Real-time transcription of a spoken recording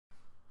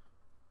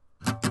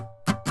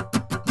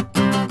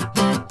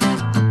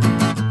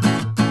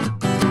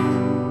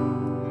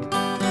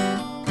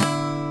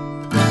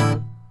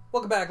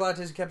Welcome back, lattes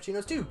and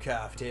cappuccinos, to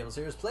Coffee Table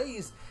Series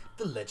Plays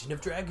The Legend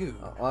of Dragoon.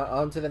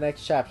 On to the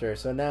next chapter.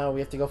 So now we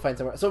have to go find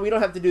somewhere. So we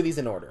don't have to do these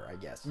in order, I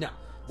guess. No. So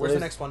Where's the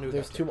next one?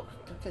 There's two more.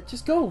 Okay,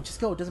 just go. Just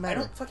go. It doesn't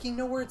matter. I don't fucking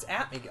know where it's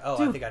at. Oh,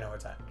 Dude, I think I know where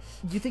it's at.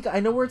 You think I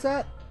know where it's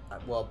at?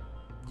 Well,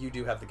 you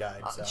do have the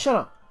guide, so... Shut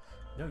up.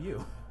 No,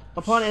 you.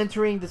 Upon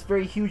entering, this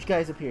very huge guy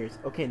appears.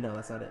 Okay, no,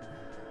 that's not it.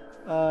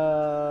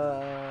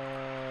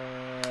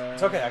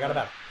 It's okay, I got a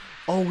battle.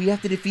 Oh, we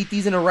have to defeat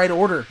these in the right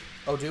order.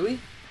 Oh, do we?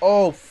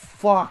 Oh,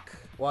 fuck.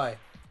 Why?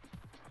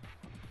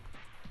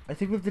 I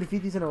think we have to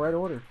defeat these in the right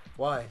order.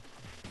 Why?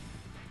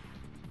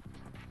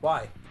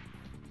 Why?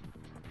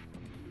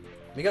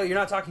 Miguel, you're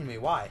not talking to me.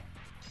 Why?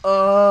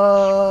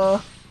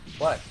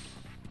 What?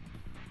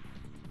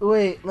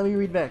 Wait, let me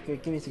read back.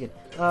 Wait, give me a second.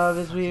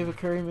 This we have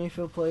occurring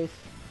Mayfield Place.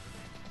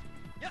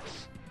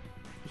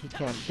 He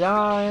can't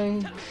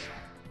die.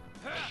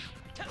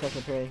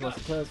 Second pair, he wants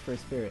to kill us for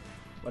his spirit.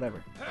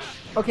 Whatever.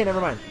 Okay, never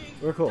mind.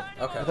 We're cool.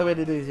 Okay. I thought we had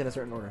to do these in a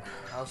certain order.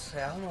 I'll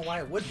say, I don't know why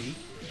it would be.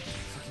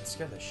 Fucking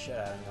scare the shit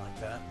out of me like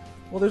that.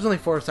 Well, there's only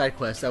 4 side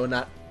quests. I would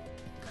not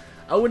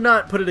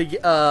put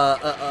it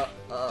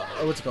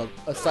what's it called?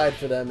 Aside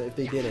for them if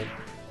they didn't.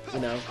 You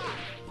know.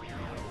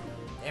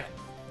 Damn it.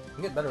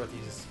 I'm getting better with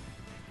these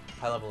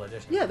high-level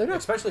editions. Yeah, they're not.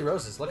 Especially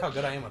Rose's. Look how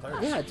good I am with hers.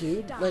 Yeah,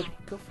 dude. Like,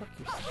 go fuck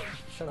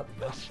yourself. Shut up,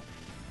 Miguel.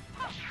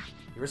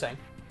 You were saying?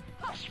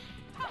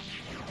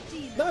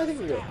 No, I think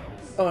we're good.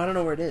 Oh, I don't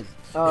know where it is.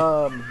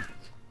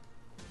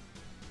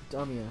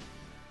 Damia.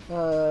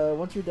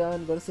 Once you're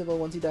done, go to Sybil.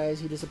 Once he dies,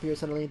 he disappears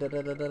suddenly.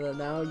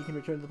 Now you can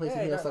return to the place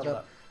and heal stuck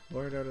up.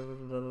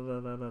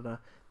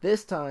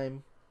 This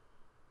time,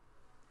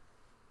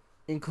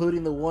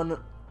 including the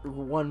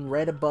one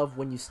right above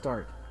when you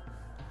start.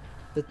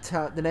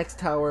 The next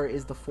tower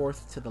is the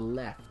 4th to the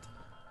left.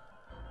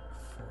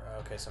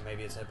 Okay, so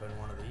maybe it's up in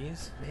one of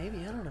these? Maybe,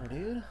 I don't know,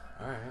 dude.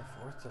 Alright,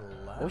 4th to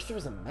the left. I wish there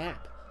was a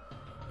map.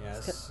 Yeah,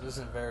 this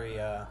isn't very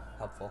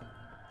helpful.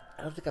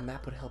 I don't think a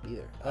map would help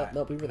either. Right,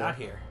 no, we were there. not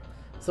here.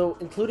 So,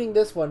 including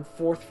this one,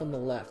 4th from the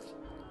left.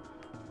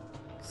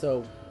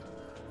 So,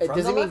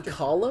 does it mean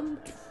column?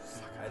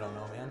 Fuck, I don't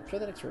know, man. Try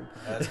the next room.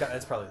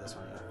 It's probably this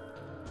one,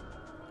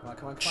 yeah.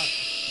 Come on.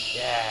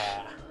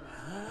 Yeah.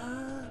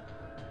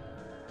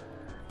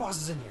 Boss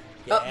is in here.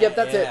 Yeah, oh, yep,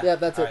 that's it. Yeah,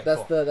 that's it. Right,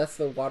 That's cool. that's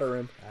the water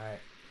room. Alright.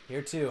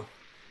 Here too.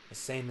 The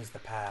same as the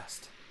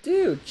past.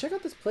 Dude, check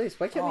out this place.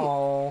 Why can't we?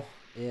 Oh.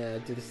 Yeah,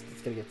 dude, it's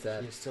gonna get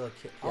sad. You're still a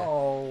kid. Yeah.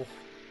 Oh.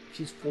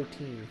 She's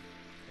 14,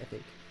 I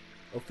think.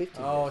 Oh,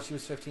 15. Oh, she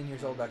was 15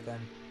 years old back then.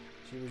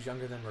 She was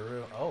younger than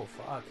Maru. Oh,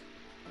 fuck.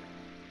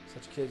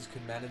 Such kids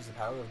could manage the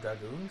power of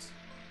dragoons?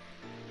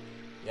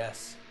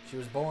 Yes. She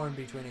was born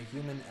between a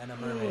human and a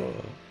mermaid.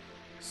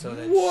 So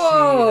that she had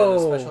a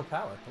special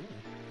power.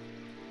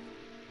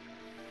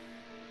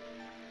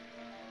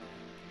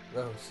 Ooh.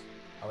 Rose.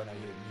 Oh, no,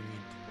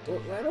 you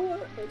Well, I don't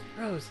want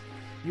Rose,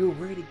 you were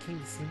worried he came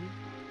to see me?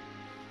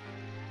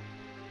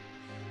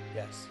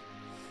 Yes.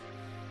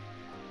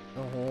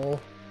 Oh,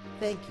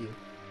 thank you.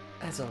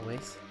 As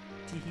always.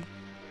 Teehee.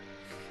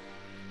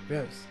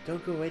 Rose,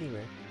 don't go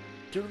anywhere.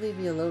 Don't leave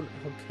me alone.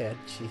 Oh, God,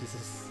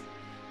 Jesus.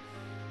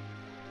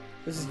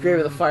 This is great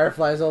with the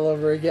fireflies all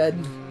over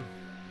again.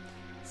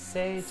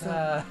 Say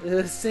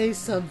say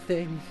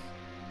something.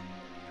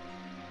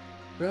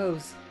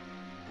 Rose,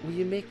 will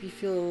you make me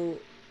feel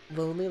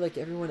lonely like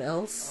everyone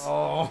else?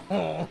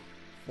 Oh.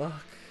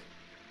 Fuck.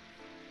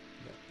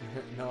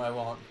 No, I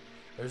won't.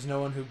 There's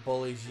no one who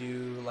bullies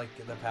you like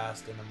in the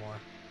past anymore.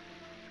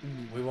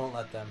 We won't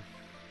let them.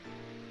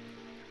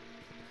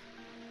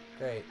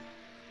 Great.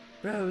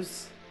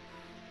 Rose.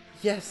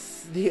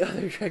 Yes, the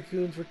other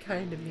dragoons were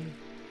kind to me.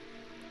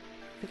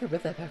 I think I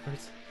read that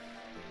backwards.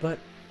 But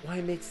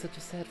why make such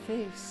a sad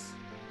face?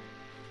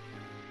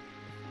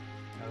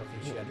 I don't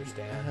think she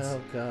understands.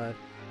 Oh, God.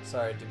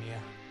 Sorry,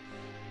 Damia.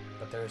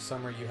 But there is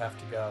somewhere you have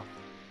to go.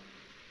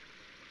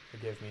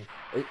 Forgive me.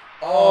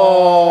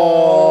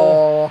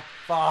 Oh,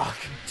 fuck,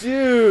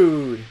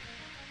 dude!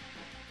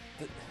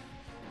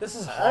 This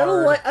is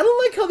hard. I don't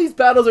like how these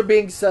battles are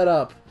being set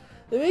up.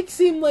 They make it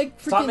seem like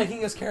freaking... Stop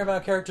making us care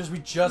about characters we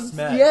just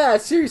met. Yeah,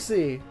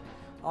 seriously.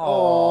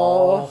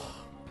 Oh,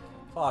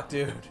 fuck,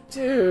 dude.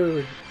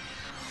 Dude.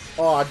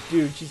 Oh,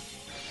 dude,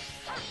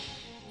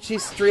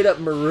 she's straight up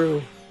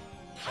Maru.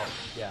 Oh,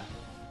 yeah.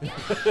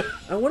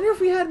 I wonder if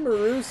we had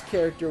Maru's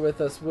character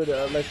with us, would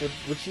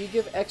she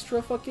give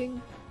extra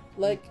fucking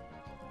like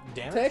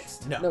damage?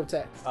 Text? No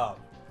text. Oh,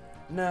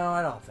 no,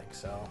 I don't think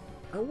so.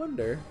 I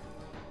wonder.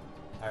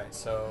 All right,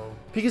 so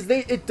because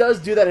it does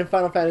do that in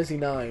Final Fantasy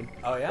IX.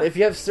 Oh yeah. If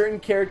you have certain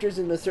characters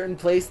in a certain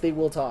place, they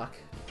will talk.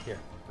 Here,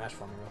 mash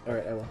for me real quick. All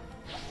right, I will.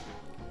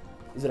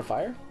 Is it a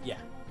fire? Yeah.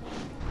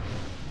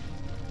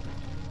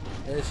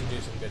 This should do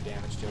some good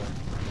damage to her.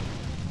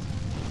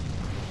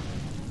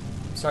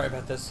 Sorry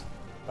about this,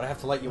 but I have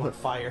to light you on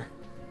fire.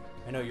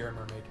 I know you're a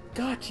mermaid.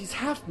 God, she's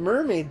half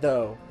mermaid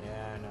though.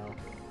 Yeah, I know.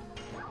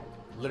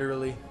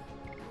 Literally.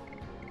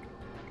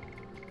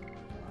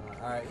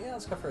 Alright, yeah,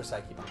 let's go for a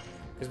Psyche Bomb.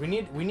 Because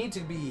we need to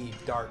be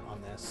Dart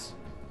on this.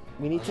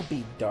 We need to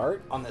be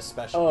Dart? On this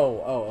special.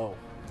 Oh.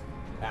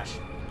 Mash.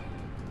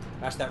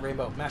 Mash that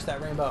rainbow. Mash that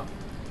rainbow.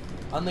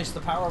 Unleash the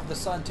power of the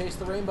sun. Taste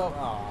the rainbow.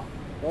 Aw.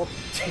 Well,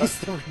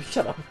 taste the...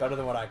 Shut up. Better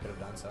than what I could have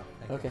done, so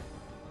thank Okay. you.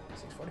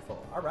 644.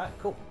 Alright,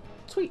 cool.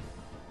 Sweet.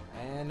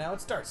 And now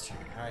it starts.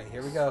 Alright,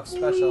 here we go.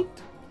 Special.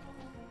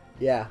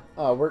 Yeah.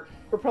 Oh, we're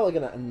probably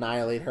gonna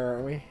annihilate her,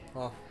 aren't we?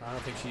 Well, I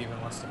don't think she even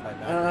wants to fight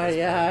back.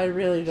 Yeah, I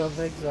really don't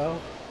think so.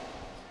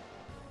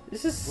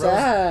 This is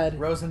sad.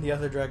 Rose and the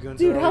other Dragoons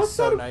Dude, are always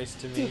so nice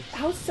to me. Dude,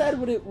 how sad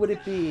would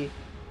it be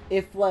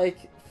if,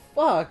 like,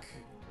 fuck.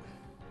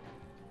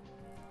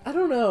 I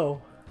don't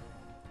know.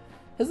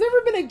 Has there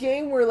ever been a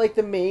game where, like,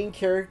 the main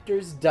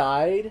characters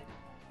died,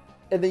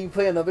 and then you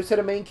play another set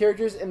of main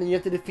characters, and then you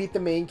have to defeat the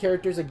main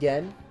characters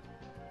again?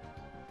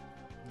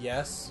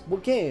 Yes.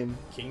 What game?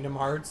 Kingdom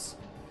Hearts.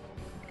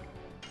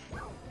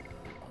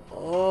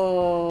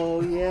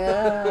 Oh,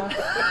 yeah.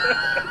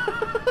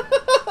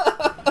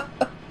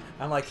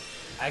 I'm like,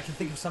 I can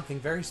think of something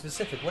very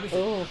specific. What is it?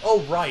 Oh.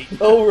 Oh, right.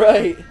 Oh,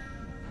 right.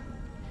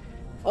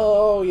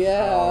 Oh,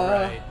 yeah. All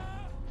right.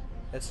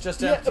 It's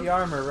just empty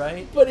armor,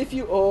 right? But if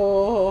you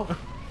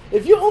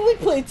if you only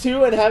play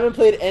 2 and haven't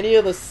played any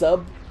of the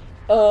sub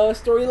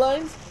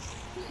storylines,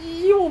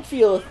 you won't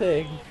feel a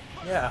thing.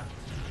 Yeah,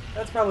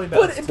 that's probably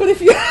best. But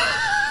if you,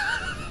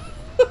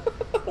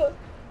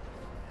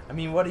 I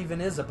mean, what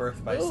even is a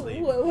birth by sleep?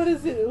 What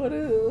is it? What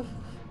is?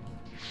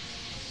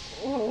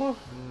 Oh,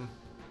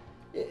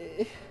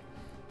 it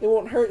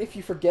won't hurt if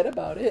you forget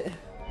about it,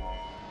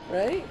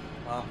 right?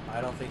 Well, I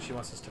don't think she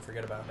wants us to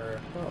forget about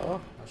her. Oh.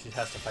 Well, she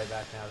has to fight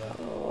back now,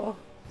 though.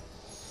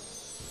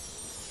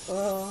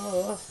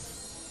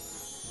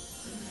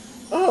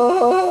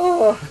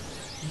 Oh.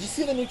 Did you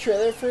see the new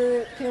trailer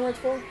for Kingdom Hearts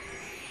 4?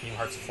 Kingdom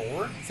Hearts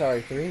 4?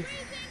 Sorry, 3.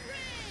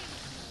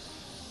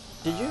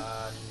 Did you?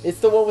 It's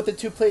the one with the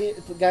 2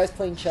 guys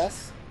playing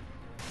chess.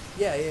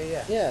 Yeah.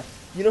 Yeah.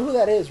 You know who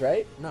that is,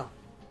 right? No.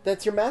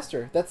 That's your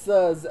master. That's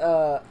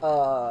the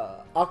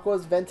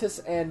Aqua's, Ventus,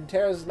 and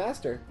Terra's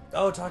master.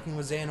 Oh, talking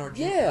with Xehanort.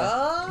 Yeah.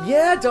 Oh.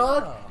 Yeah,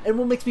 dog. And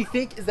what makes me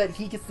think is that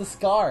he gets the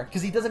scar,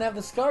 because he doesn't have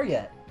the scar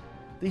yet.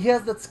 He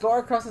has that scar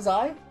across his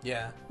eye?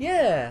 Yeah.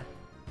 Yeah.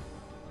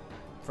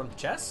 From the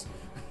chess?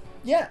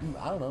 Yeah.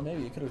 I don't know.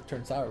 Maybe it could have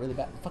turned sour really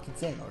bad. Fucking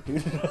Xehanort,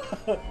 dude.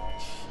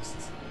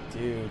 Jesus.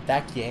 Dude,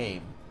 that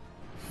game.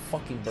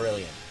 Fucking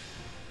brilliant.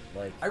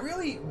 Like, I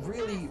really,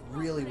 really,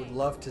 really would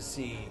love to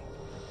see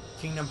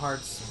Kingdom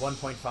Hearts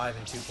 1.5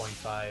 and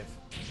 2.5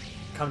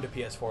 come to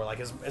PS4, like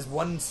as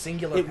one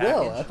singular it package.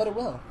 will. I thought it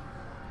will.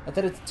 I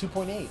thought it's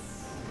 2.8.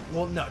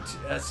 Well, no,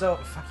 so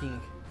fucking...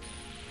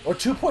 Or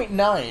 2.9,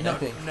 I No,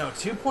 think. no,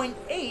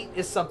 2.8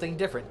 is something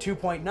different.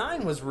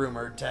 2.9 was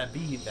rumored to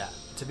be that,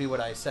 to be what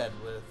I said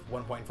with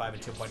 1.5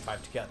 and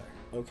 2.5 together.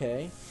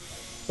 Okay.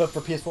 But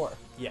for PS4?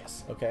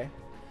 Yes. Okay.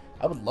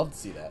 I would love to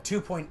see that.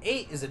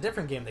 2.8 is a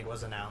different game that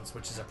was announced,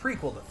 which is a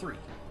prequel to 3.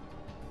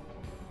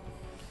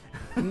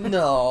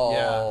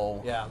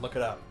 No. Yeah, look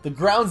it up. The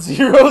Ground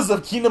Zeroes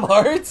of Kingdom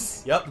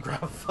Hearts? Yep,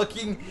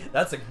 fucking...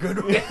 That's a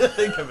good way to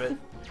think of it.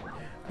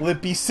 Will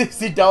it be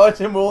 $60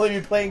 and we'll only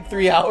be playing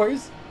 3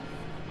 hours?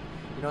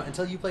 You know,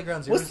 until you play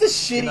Ground Zeroes... What's the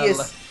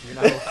shittiest... You're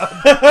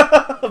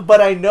not allowed.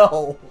 But I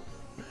know.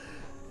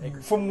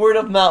 From word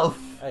of mouth.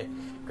 Hey,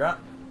 Ground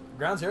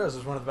Zeroes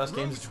is one of the best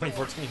games of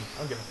 2014. I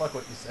don't give a fuck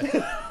what you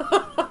say.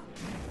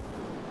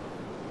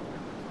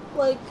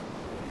 Like...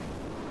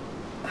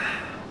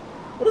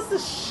 What is the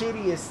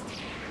shittiest,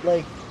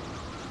 like,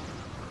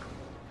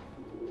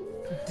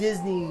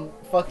 Disney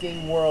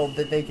fucking world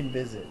that they can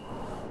visit?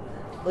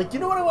 Like, you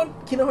know what I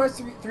want Kingdom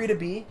Hearts 3 to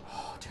be?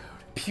 Oh, dude.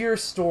 Pure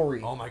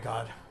story. Oh my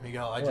god.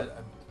 Miguel,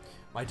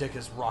 my dick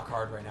is rock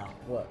hard right now.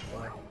 What?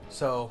 Why?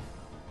 So,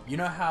 you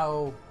know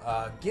how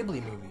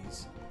Ghibli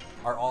movies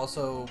are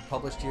also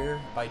published here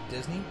by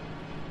Disney?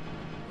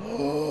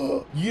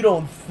 You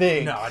don't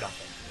think? No, I don't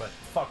think. But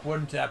fuck,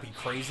 wouldn't that be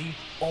crazy?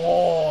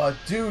 Oh,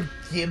 dude,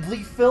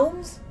 Ghibli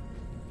films?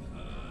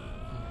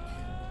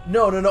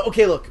 No.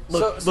 Okay, look.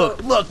 No.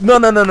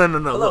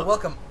 Hello,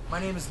 welcome. My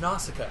name is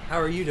Nausicaa. How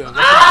are you doing?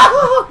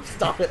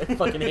 Stop it! I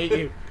fucking hate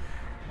you.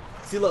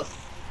 See, look.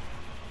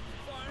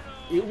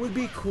 It would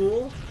be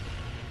cool,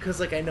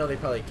 cause like I know they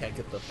probably can't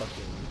get the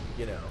fucking,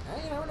 you know.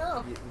 You never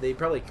know. They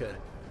probably could.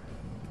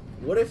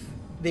 What if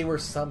they were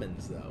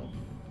summons though?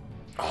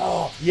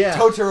 Oh, yeah.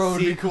 Totoro would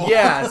be cool.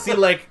 Yeah. See,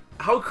 like.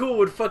 How cool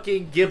would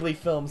fucking Ghibli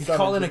films you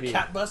call in a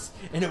cat bus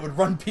and it would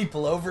run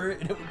people over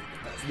and it would be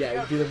the best. Yeah, it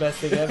would be the best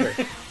thing ever.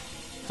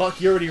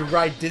 Fuck, you already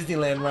ride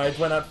Disneyland rides.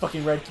 Why not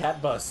fucking ride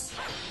Cat Bus?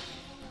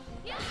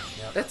 Yep.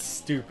 That's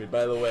stupid,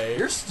 by the way.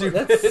 You're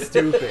stupid. That's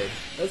stupid.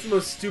 That's the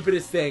most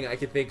stupidest thing I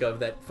could think of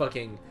that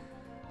fucking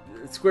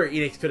Square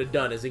Enix could have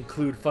done is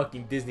include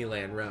fucking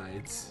Disneyland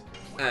rides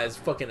as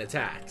fucking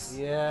attacks.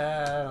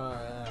 Yeah,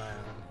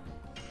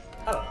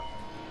 I don't know.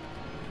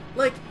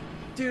 Like,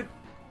 dude...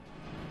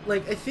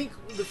 Like, I think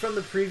from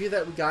the preview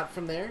that we got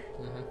from there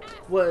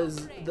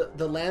was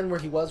the land where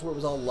he was, where it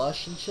was all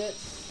lush and shit.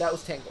 That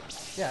was Tangled.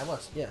 Yeah, it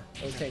was. Yeah,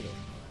 that was Tangled.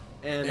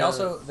 And they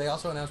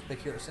also announced Big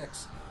Hero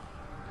 6.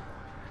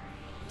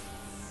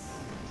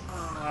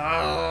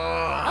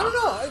 I don't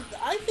know.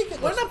 I think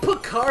Why not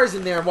put cars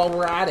in there while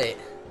we're at it?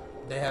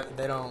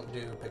 They don't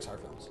do Pixar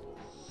films.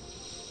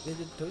 They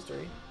did Toy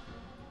Story.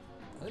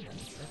 Oh, they didn't.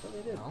 I thought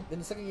they did. No. In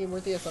the second game,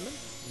 weren't they a summon?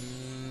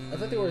 I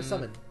thought they were a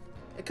summon.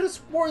 I could have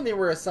sworn they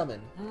were a summon.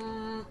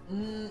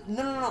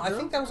 No. I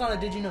think that was on a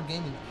Did You Know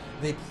Gaming.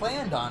 They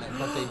planned on it,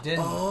 but they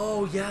didn't.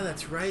 Oh, yeah,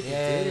 that's right. They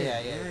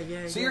did.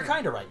 Yeah. So you're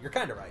kind of right.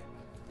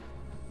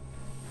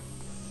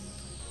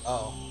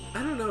 Oh.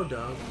 I don't know,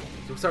 dog.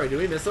 I'm sorry, did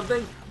we miss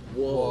something?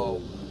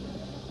 Whoa.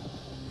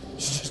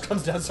 She just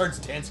comes down and starts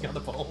dancing on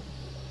the pole.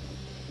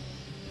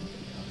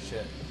 Oh,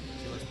 shit.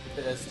 She looks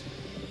pissed.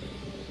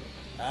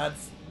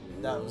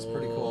 That was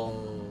pretty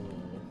cool.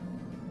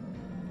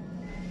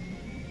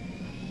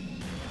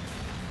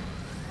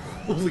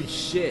 Holy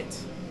shit.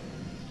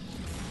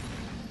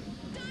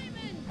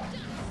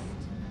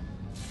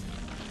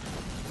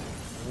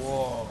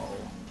 Whoa.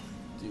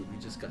 Dude, we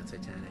just got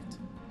Titanic.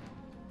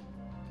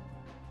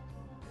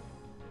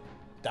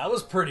 That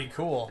was pretty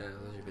cool. Yeah,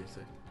 that was your big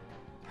sick.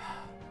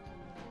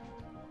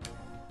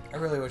 I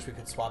really wish we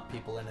could swap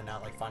people in and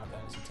out like Final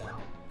Fantasy X.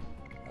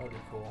 That would be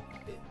cool.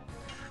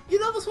 You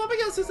know, swapping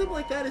out a system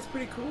like that is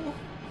pretty cool.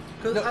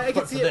 Cause No, I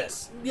can see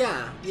this.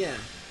 Yeah.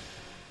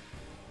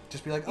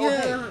 Just be like, oh,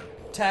 hey,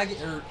 tag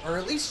or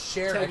at least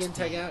share tag XP. in,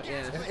 tag out.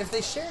 Yeah. If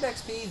they shared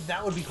XP,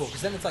 that would be cool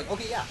because then it's like,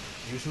 okay, yeah,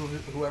 use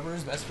whoever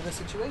is best for the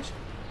situation.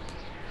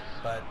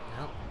 But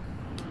no.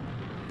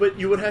 But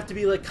you would have to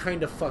be like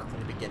kind of fucked in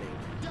the beginning,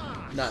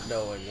 not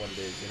knowing what it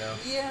is, you know?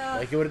 Yeah.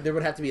 Like there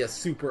would have to be a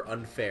super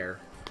unfair.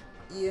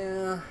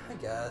 Yeah, I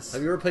guess.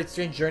 Have you ever played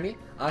Strange Journey?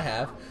 I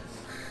have.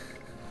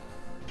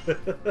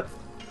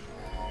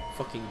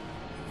 Fucking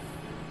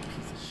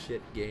piece of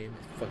shit game.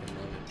 Fucking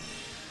love it.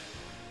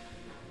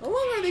 How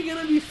long are they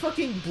gonna be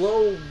fucking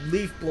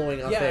leaf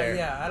blowing out there?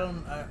 Yeah, I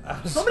don't.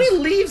 How many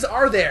leaves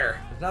are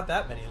there? There's not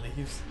that many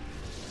leaves.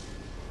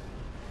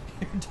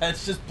 Your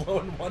dad's just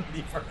blowing one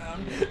leaf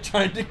around,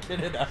 trying to get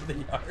it out of the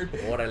yard.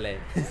 Órale.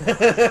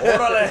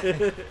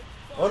 Órale.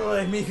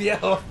 Órale, mi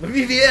viejo.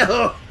 Mi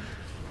viejo.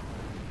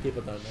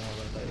 People don't know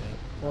about that yet.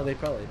 Well, they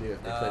probably do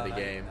if they play the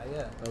game.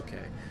 Yeah.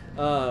 Okay.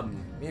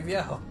 Mi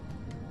viejo.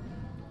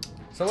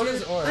 So what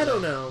is Órale?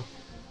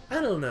 I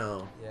don't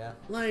know. Yeah.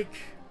 Like,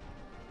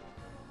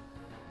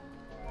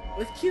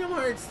 with Kingdom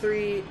Hearts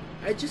 3,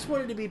 I just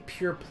wanted to be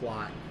pure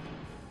plot.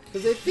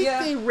 Because I think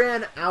they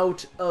ran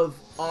out of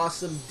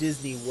awesome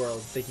Disney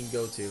worlds they can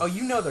go to. Oh,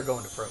 you know they're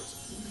going to Frozen.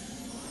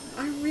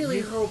 I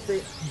really hope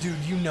they... Dude,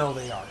 you know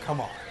they are.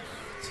 Come on.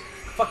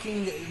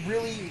 Fucking,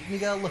 really, you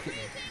gotta look at me.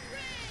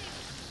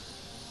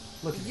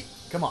 Look at me.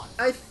 Come on.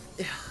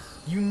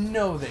 You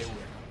know they will.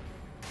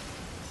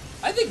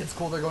 I think it's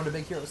cool they're going to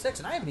Big Hero 6,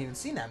 and I haven't even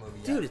seen that movie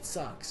yet. Dude, it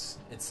sucks.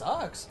 It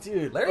sucks.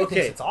 Dude, Larry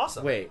thinks it's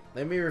awesome. Wait,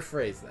 let me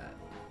rephrase that.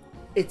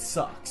 It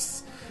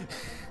sucks.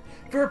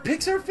 For a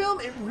Pixar film,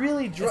 it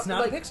really It's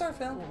not a Pixar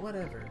film. Well,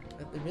 whatever.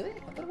 Really?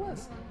 I thought it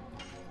was.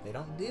 They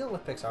don't deal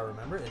with Pixar,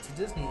 remember? It's a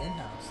Disney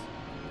in-house.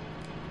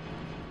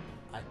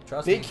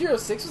 Trust me. Big Hero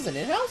 6 was an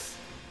in-house?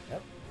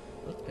 Yep.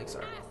 What's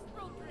Pixar?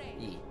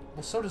 E.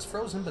 Well, so does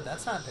Frozen, but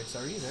that's not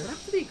Pixar either. It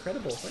has to be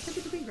Incredibles. Why can't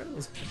it be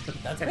Incredibles?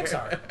 That's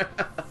Pixar.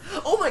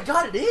 Oh my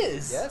god, it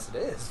is! Yes, it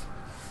is.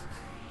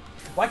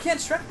 Why can't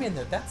Shrek be in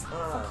there? That's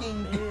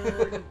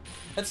fucking...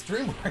 That's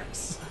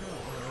DreamWorks.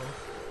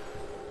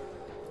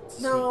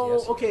 No, Sweet,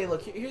 yes. okay,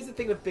 look, here's the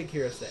thing with Big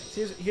Hero 6.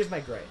 Here's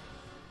my gripe.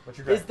 What's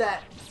your gripe? Is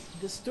that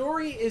the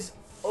story is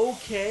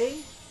okay.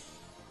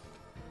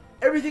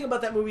 Everything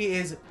about that movie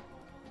is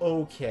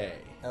okay.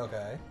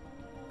 Okay.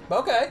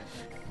 Okay.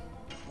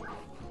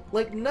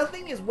 Like,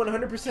 nothing is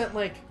 100%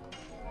 like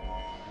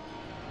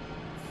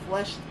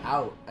fleshed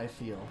out, I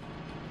feel.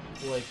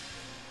 Like,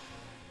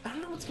 I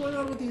don't know what's going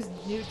on with these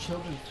new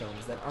children's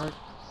films that aren't...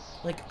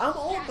 Like, I'm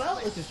all about,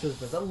 like, these children's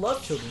films. I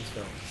love children's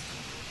films.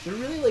 They're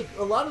really, like,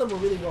 a lot of them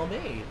are really well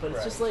made, but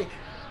it's just like,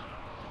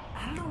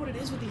 I don't know what it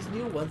is with these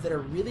new ones that are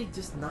really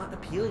just not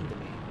appealing to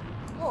me.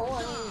 Well,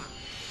 I mean,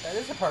 that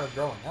is a part of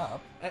growing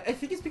up. I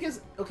think it's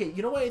because, okay,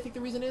 you know what I think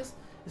the reason is?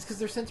 It's because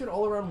they're centered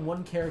all around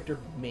one character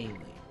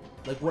mainly.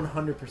 Like,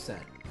 100%.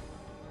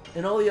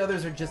 And all the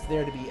others are just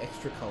there to be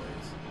extra colors.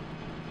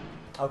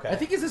 Okay. I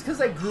think it's just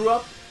because I grew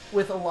up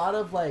with a lot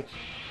of, like,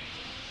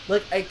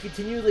 I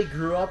continually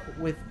grew up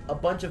with a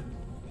bunch of,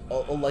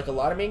 like, a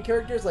lot of main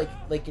characters, like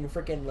in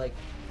freaking, like,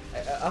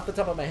 off the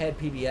top of my head,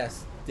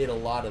 PBS did a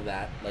lot of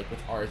that, like,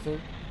 with Arthur.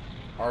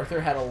 Arthur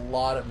had a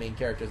lot of main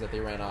characters that they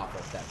ran off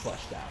of that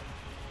fleshed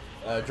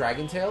out.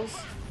 Dragon Tales.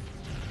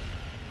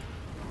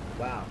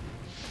 Wow.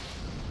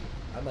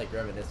 I'm, like,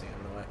 reminiscing, I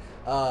don't know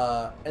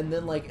why. And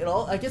then, like,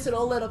 I guess it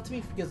all led up to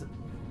me because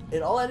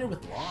it all ended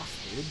with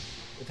Lost, dude.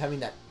 With having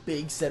that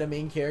big set of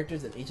main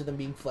characters and each of them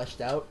being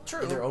fleshed out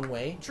in their own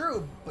way.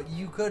 True, but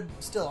you could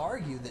still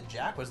argue that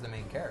Jack was the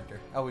main character.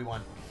 Oh, we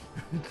won.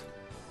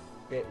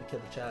 Great, we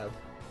killed the child.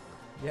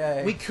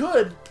 Yay. We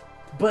could,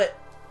 but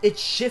it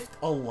shifted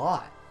a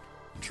lot.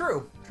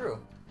 True.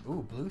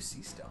 Ooh, Blue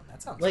Sea Stone.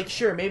 That sounds like, cool.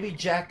 sure, maybe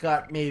Jack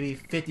got maybe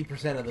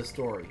 50% of the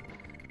story.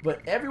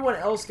 But everyone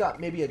else got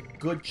maybe a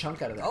good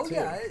chunk out of that, too.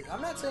 Yeah,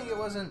 I'm not saying it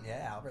wasn't...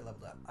 Yeah, Albert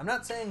leveled up. I'm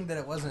not saying that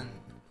it wasn't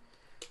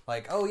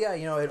Like, oh yeah,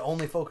 you know, it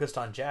only focused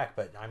on Jack,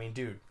 but I mean,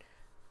 dude,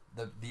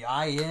 the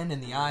eye in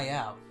and the eye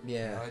out.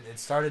 Yeah. You know, it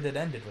started, it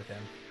ended with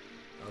him.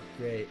 Oh,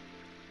 great.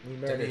 We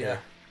murdered Damia,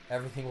 her.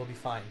 everything will be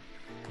fine.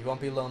 You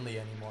won't be lonely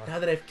anymore. Now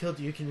that I've killed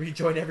you, you can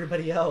rejoin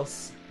everybody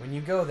else. When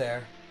you go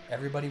there,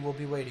 everybody will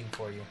be waiting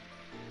for you.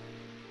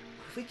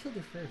 What if we killed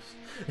her first?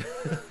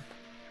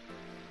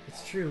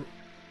 It's true.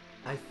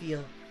 I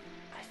feel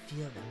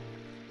them.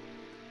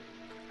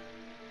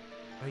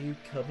 Are you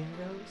coming,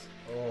 Rose?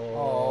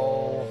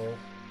 Oh.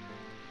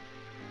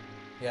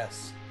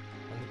 Yes.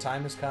 When the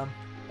time has come,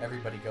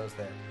 everybody goes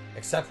there.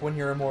 Except when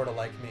you're immortal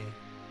like me.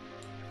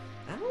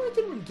 I don't like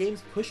it when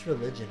games push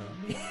religion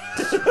on me.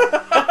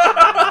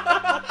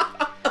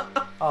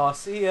 Oh,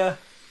 see ya.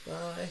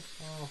 Bye.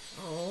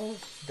 Oh.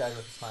 She died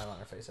with a smile on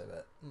her face, I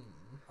bet.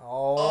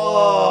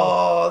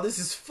 Oh, this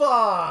is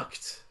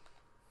fucked.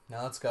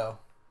 Now let's go.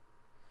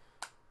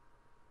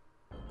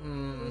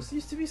 This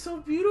used to be so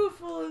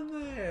beautiful in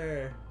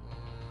there.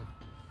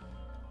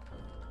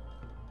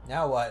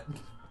 Now what?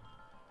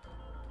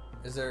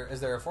 Is there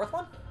a fourth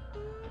one?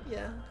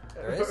 Yeah.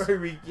 There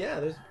is?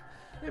 Yeah,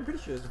 I'm pretty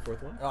sure there's a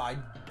fourth one. Oh,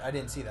 I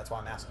didn't see. That's why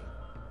I'm asking.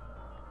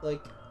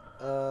 Like,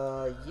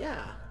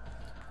 yeah.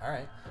 All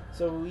right.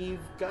 So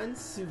we've gotten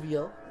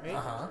Suviel, right?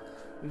 Uh-huh.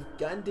 We've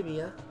gotten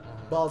Damia.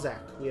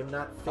 Balzac. We have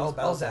not faced Oh,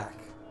 Balzac.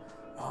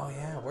 Oh,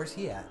 yeah. Where's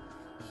he at?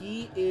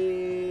 He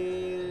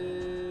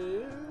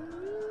is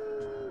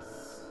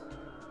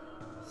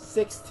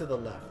 6th to the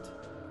left,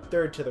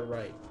 3rd to the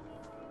right.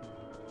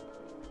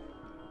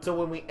 So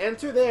when we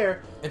enter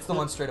there... It's the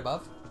one straight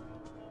above?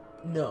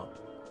 No.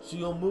 So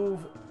you'll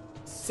move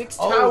 6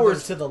 Oh,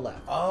 towers to the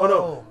left. Oh.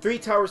 No. 3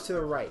 towers to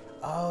the right.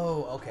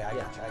 Oh, okay. I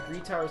Yeah, gotcha. 3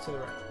 towers to the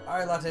right. All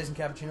right, lattes and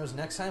cappuccinos.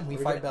 Next time we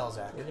fight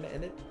Balzac. We're going to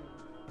end it?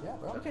 Yeah,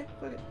 bro. Okay,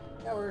 okay.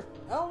 Yeah, we're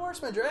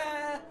Smidge.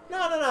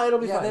 No, it'll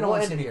be Yeah, fine. they don't We'll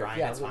want to end see it me here. grind.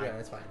 Yeah, It's fine. Yeah,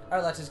 it's fine. All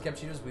right, lattes and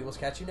cappuccinos. We will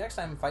catch you next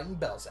time fighting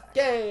Balzac.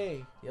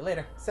 Yay! See you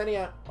later. Sending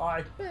out.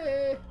 Bye.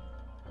 Hey.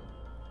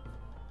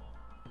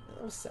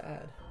 That was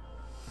sad.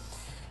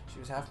 She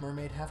was half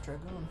mermaid, half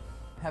dragoon,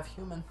 half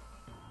human.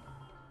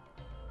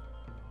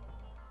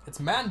 It's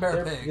man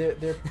bear pig.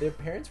 Their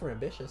parents were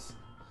ambitious.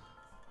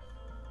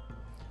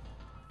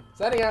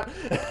 Signing out.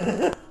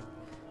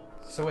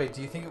 So wait,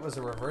 do you think it was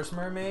a reverse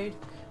mermaid,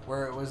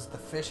 where it was the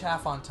fish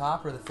half on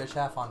top or the fish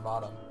half on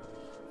bottom?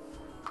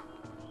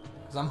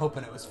 Because I'm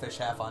hoping it was fish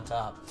half on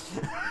top.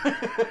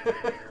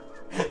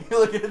 You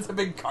look at it's a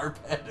big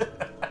carpet.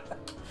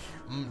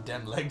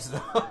 Damn legs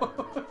though.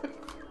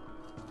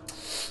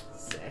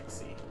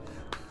 Sexy.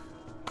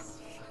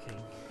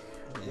 Fucking.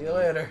 See you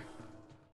later.